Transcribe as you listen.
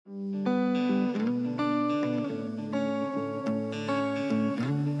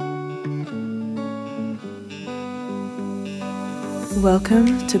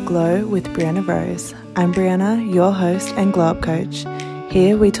Welcome to Glow with Brianna Rose. I'm Brianna, your host and glow up coach.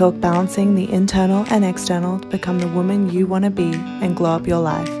 Here we talk balancing the internal and external to become the woman you want to be and glow up your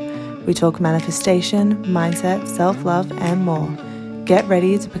life. We talk manifestation, mindset, self-love, and more. Get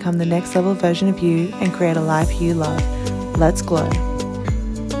ready to become the next level version of you and create a life you love. Let's glow.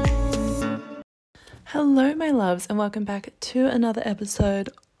 Hello, my loves, and welcome back to another episode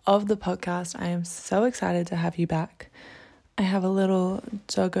of the podcast. I am so excited to have you back. I have a little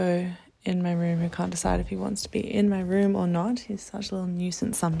doggo in my room who can't decide if he wants to be in my room or not. He's such a little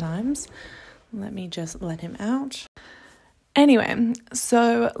nuisance sometimes. Let me just let him out. Anyway,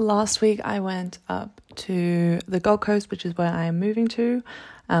 so last week I went up to the Gold Coast, which is where I am moving to.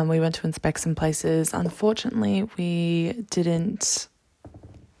 We went to inspect some places. Unfortunately, we didn't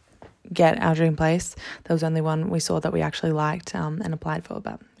get our dream place. There was only one we saw that we actually liked and applied for,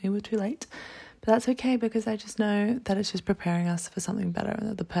 but we were too late. But that's okay, because I just know that it's just preparing us for something better, and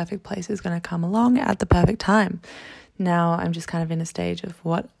that the perfect place is going to come along at the perfect time. Now I'm just kind of in a stage of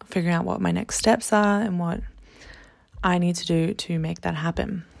figuring out what my next steps are and what I need to do to make that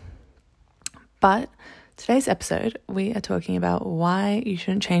happen. But today's episode, we are talking about why you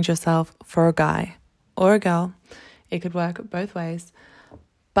shouldn't change yourself for a guy or a girl. It could work both ways.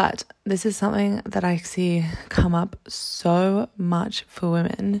 But this is something that I see come up so much for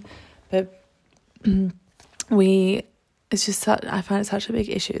women. But I find it such a big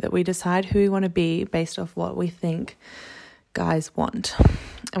issue that we decide who we want to be based off what we think guys want.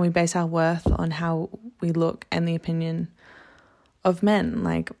 And we base our worth on how we look and the opinion of men.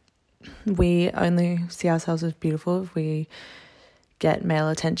 Like, we only see ourselves as beautiful if we get male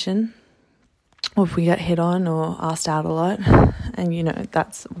attention, or if we get hit on or asked out a lot. And,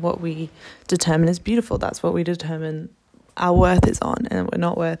 that's what we determine as beautiful. That's what we determine our worth is on, and we're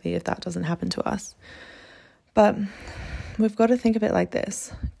not worthy if that doesn't happen to us. But we've got to think of it like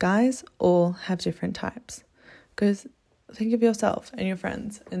this. Guys all have different types. Because think of yourself and your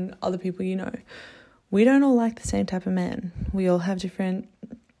friends and other people you know. We don't all like the same type of man. We all have different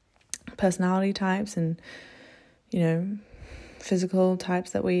personality types and, physical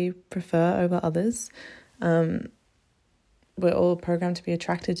types that we prefer over others. We're all programmed to be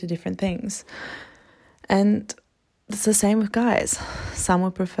attracted to different things. And it's the same with guys. Some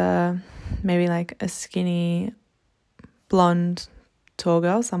would prefer maybe like a skinny, blonde, tall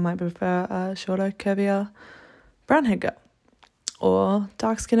girl. Some might prefer a shorter, curvier, brown-haired girl. Or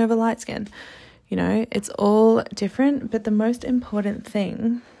dark skin over light skin. It's all different. But the most important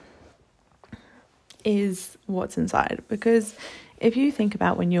thing is what's inside. Because if you think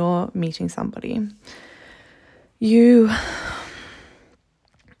about when you're meeting somebody, you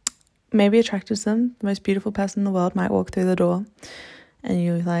maybe attracted to them. The most beautiful person in the world might walk through the door, and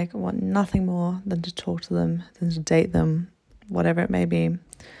you want nothing more than to talk to them, than to date them, whatever it may be.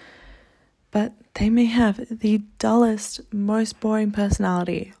 But they may have the dullest, most boring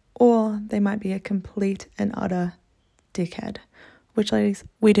personality, or they might be a complete and utter dickhead, which, ladies,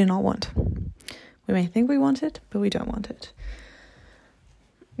 we do not want. We may think we want it, but we don't want it.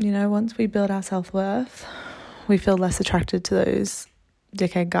 Once we build our self-worth, we feel less attracted to those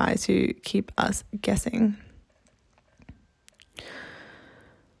dickhead guys who keep us guessing.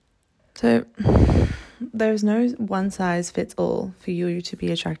 So there's no one size fits all for you to be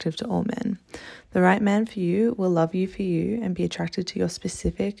attractive to all men. The right man for you will love you for you and be attracted to your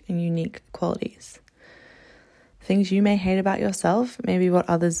specific and unique qualities. Things you may hate about yourself may be what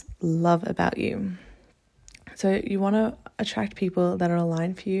others love about you. So you want to attract people that are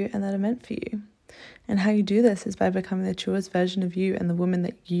aligned for you and that are meant for you. And how you do this is by becoming the truest version of you and the woman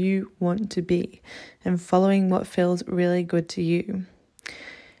that you want to be, and following what feels really good to you.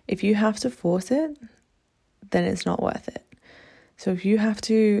 If you have to force it, then it's not worth it. So if you have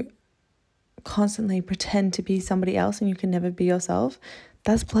to constantly pretend to be somebody else and you can never be yourself,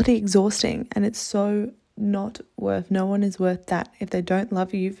 that's bloody exhausting, and it's so not worth. No one is worth that. If they don't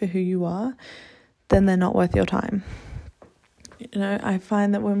love you for who you are, then they're not worth your time. I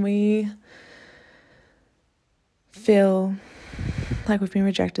find that when we feel like we've been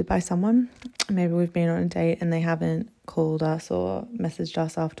rejected by someone, maybe we've been on a date and they haven't called us or messaged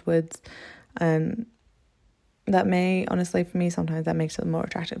us afterwards, that may, honestly, for me, sometimes that makes it more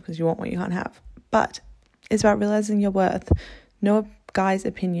attractive, because you want what you can't have. But it's about realizing your worth. No guy's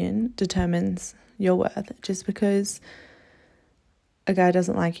opinion determines your worth. Just because a guy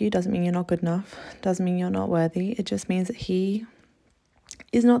doesn't like you doesn't mean you're not good enough, doesn't mean you're not worthy. It just means that he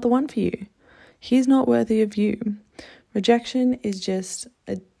is not the one for you. He's not worthy of you. Rejection is just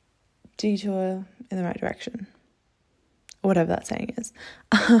a detour in the right direction, or whatever that saying is.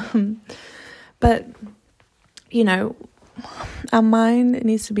 But our mind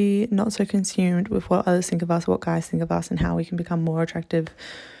needs to be not so consumed with what others think of us, what guys think of us, and how we can become more attractive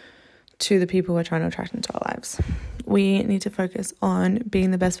to the people we're trying to attract into our lives. We need to focus on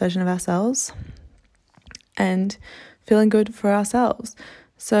being the best version of ourselves and feeling good for ourselves.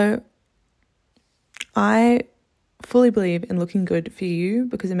 So I fully believe in looking good for you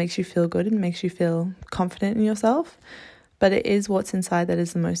because it makes you feel good and makes you feel confident in yourself. But it is what's inside that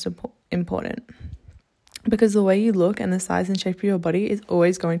is the most important. Because the way you look and the size and shape of your body is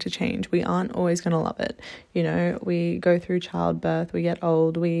always going to change. We aren't always going to love it. You know, we go through childbirth, we get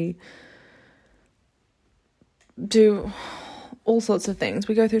old, we do all sorts of things.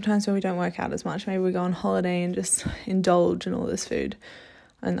 We go through times where we don't work out as much. Maybe we go on holiday and just indulge in all this food.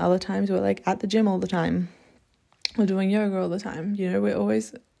 And other times we're like at the gym all the time. We're doing yoga all the time. You know, we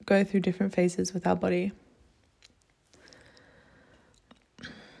always go through different phases with our body.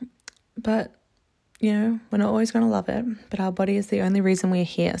 But you know, we're not always going to love it, but our body is the only reason we're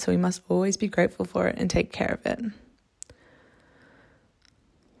here, so we must always be grateful for it and take care of it.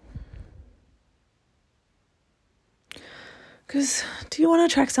 Because do you want to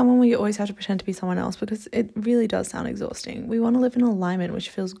attract someone where you always have to pretend to be someone else? Because it really does sound exhausting. We want to live in alignment, which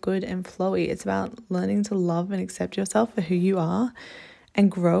feels good and flowy. It's about learning to love and accept yourself for who you are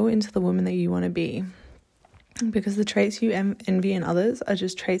and grow into the woman that you want to be. Because the traits you envy in others are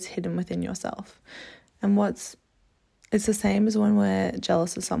just traits hidden within yourself. And it's the same as when we're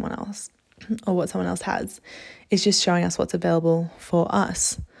jealous of someone else or what someone else has. It's just showing us what's available for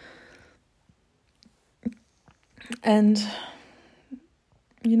us. And,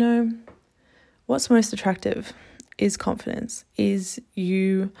 you know, what's most attractive is confidence, is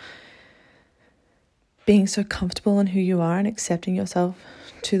you being so comfortable in who you are and accepting yourself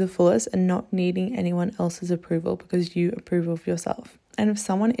to the fullest and not needing anyone else's approval because you approve of yourself. And if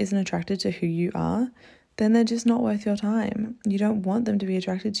someone isn't attracted to who you are, then they're just not worth your time. You don't want them to be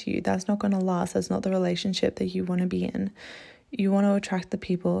attracted to you. That's not going to last. That's not the relationship that you want to be in. You want to attract the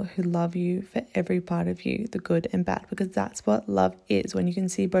people who love you for every part of you, the good and bad, because that's what love is. When you can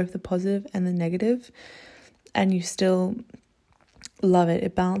see both the positive and the negative and you still love it,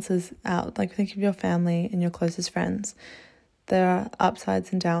 it balances out. Like think of your family and your closest friends. There are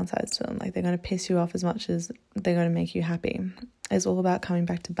upsides and downsides to them. Like they're going to piss you off as much as they're going to make you happy. It's all about coming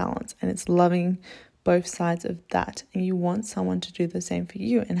back to balance, and it's loving both sides of that. And you want someone to do the same for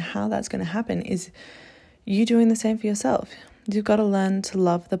you. And how that's going to happen is you doing the same for yourself. You've got to learn to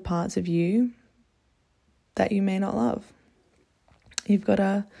love the parts of you that you may not love. You've got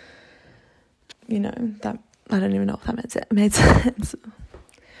to, you know, that I don't even know if that made sense.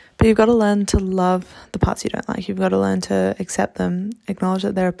 But you've got to learn to love the parts you don't like. You've got to learn to accept them, acknowledge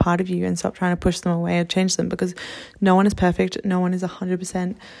that they're a part of you, and stop trying to push them away or change them, because no one is perfect. No one is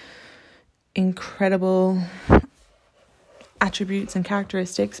 100% incredible attributes and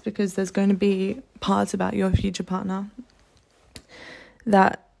characteristics, because there's going to be parts about your future partner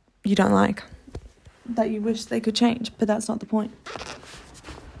that you don't like, that you wish they could change, but that's not the point.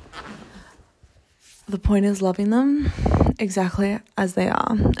 The point is loving them exactly as they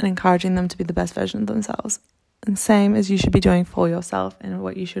are and encouraging them to be the best version of themselves. And same as you should be doing for yourself and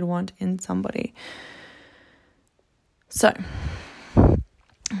what you should want in somebody. So,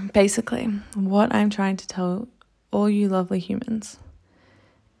 basically, what I'm trying to tell all you lovely humans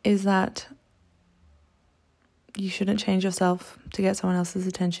is that you shouldn't change yourself to get someone else's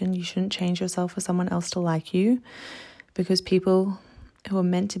attention. You shouldn't change yourself for someone else to like you, because people who are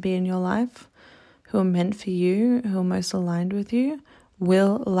meant to be in your life, who are meant for you, who are most aligned with you,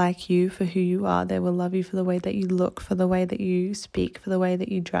 will like you for who you are. They will love you for the way that you look, for the way that you speak, for the way that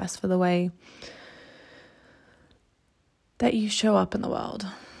you dress, for the way that you show up in the world.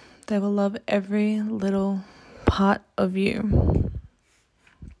 They will love every little part of you.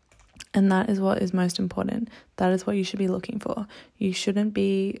 And that is what is most important. That is what you should be looking for. You shouldn't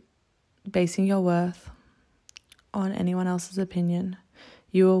be basing your worth on anyone else's opinion.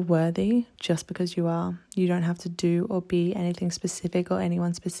 You are worthy just because you are. You don't have to do or be anything specific or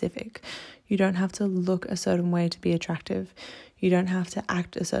anyone specific. You don't have to look a certain way to be attractive. You don't have to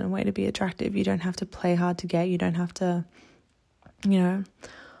act a certain way to be attractive. You don't have to play hard to get. You don't have to,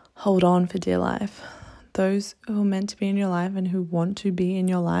 hold on for dear life. Those who are meant to be in your life and who want to be in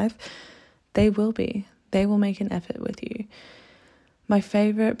your life, they will be. They will make an effort with you. My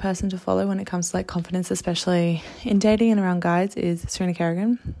favorite person to follow when it comes to confidence, especially in dating and around guys, is Serena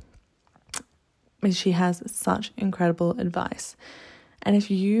Kerrigan. She has such incredible advice. And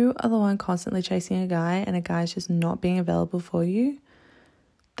if you are the one constantly chasing a guy and a guy's just not being available for you,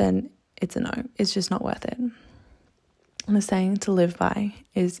 then it's a no. It's just not worth it. And the saying to live by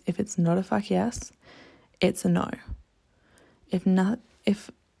is, if it's not a fuck yes, it's a no.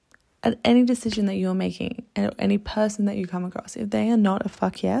 if at any decision that you're making, any person that you come across, if they are not a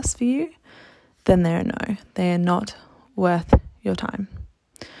fuck yes for you, then they're a no. They are not worth your time.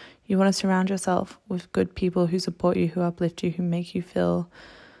 You want to surround yourself with good people who support you, who uplift you, who make you feel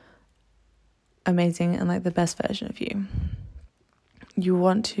amazing and like the best version of you. You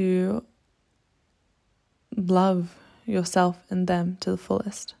want to love yourself and them to the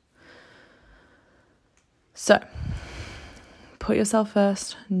fullest. So, put yourself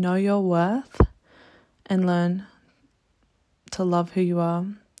first, know your worth, and learn to love who you are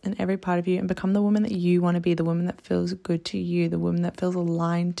and every part of you, and become the woman that you want to be, the woman that feels good to you, the woman that feels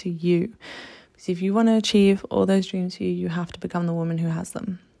aligned to you. Because if you want to achieve all those dreams for you, you have to become the woman who has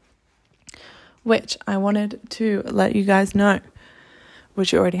them. Which I wanted to let you guys know,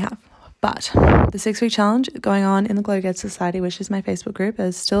 which you already have. But the 6-week challenge going on in the Glow Get Society, which is my Facebook group,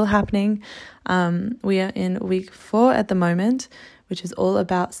 is still happening. We are in week 4 at the moment, which is all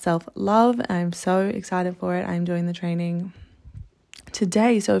about self-love. I'm so excited for it. I'm doing the training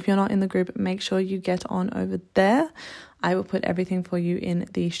today. So if you're not in the group, make sure you get on over there. I will put everything for you in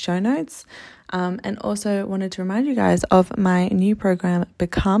the show notes. And also wanted to remind you guys of my new program,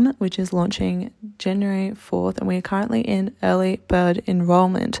 Become, which is launching January 4th. And we are currently in early bird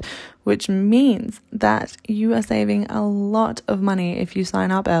enrollment, which means that you are saving a lot of money if you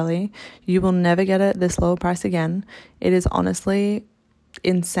sign up early. You will never get it this low price again. It is honestly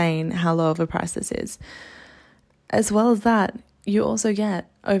insane how low of a price this is. As well as that, you also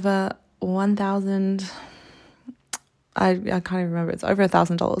get over 1,000... I can't even remember. It's over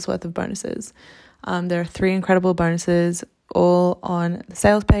 $1,000 worth of bonuses. There are 3 incredible bonuses all on the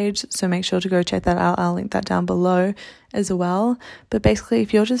sales page, so make sure to go check that out. I'll link that down below as well. But basically,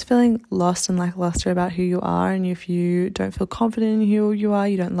 if you're just feeling lost and lackluster about who you are, and if you don't feel confident in who you are,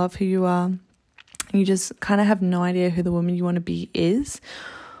 you don't love who you are, you just kind of have no idea who the woman you want to be is,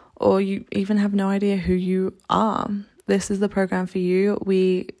 or you even have no idea who you are, this is the program for you.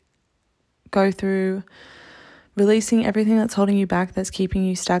 We go through releasing everything that's holding you back, that's keeping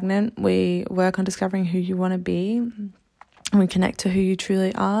you stagnant. We work on discovering who you want to be, and we connect to who you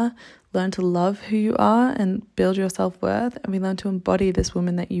truly are, learn to love who you are and build your self-worth, and we learn to embody this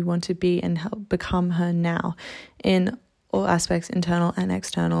woman that you want to be and help become her now in all aspects, internal and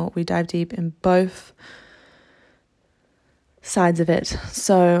external. We dive deep in both sides of it.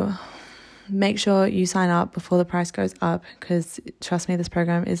 So make sure you sign up before the price goes up, because trust me, this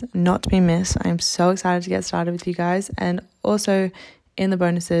program is not to be missed. I'm so excited to get started with you guys. And also in the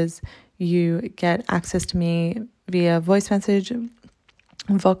bonuses, you get access to me via voice message,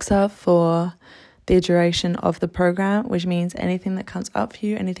 Voxer, for the duration of the program, which means anything that comes up for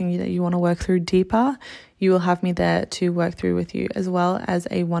you, anything that you want to work through deeper, you will have me there to work through with you, as well as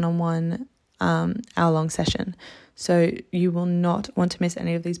a one-on-one hour-long session. So you will not want to miss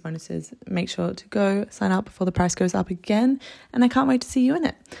any of these bonuses. Make sure to go sign up before the price goes up again. And I can't wait to see you in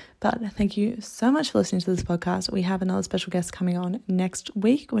it. But thank you so much for listening to this podcast. We have another special guest coming on next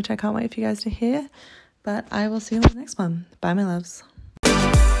week, which I can't wait for you guys to hear. But I will see you on the next one. Bye, my loves.